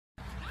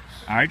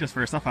All right, just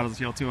first off, how does it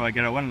feel to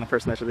get a win in the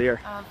first match of the year?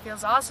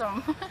 Feels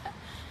awesome.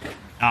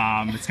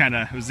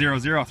 It was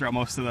 0-0 throughout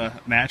most of the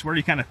match. What are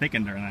you kind of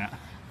thinking during that?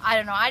 I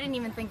don't know. I didn't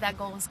even think that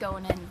goal was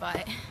going in,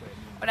 but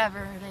whatever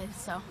it is.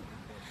 So.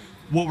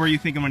 What were you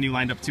thinking when you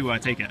lined up to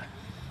take it?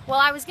 Well,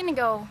 I was gonna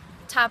go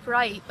top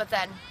right, but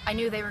then I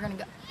knew they were gonna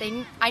go.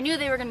 I knew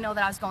they were gonna know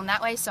that I was going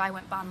that way, so I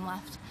went bottom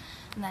left,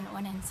 and then it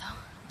went in.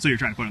 So you're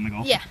trying to put it in the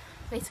goal? Yeah,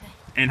 basically.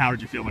 And how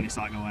did you feel when you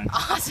saw it go in?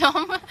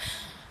 Awesome.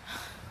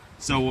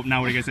 So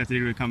now what do you guys have to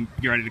do to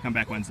get ready to come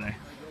back Wednesday?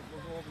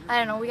 I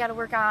don't know. We got to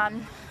work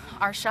on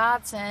our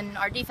shots, and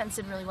our defense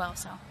did really well.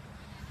 So.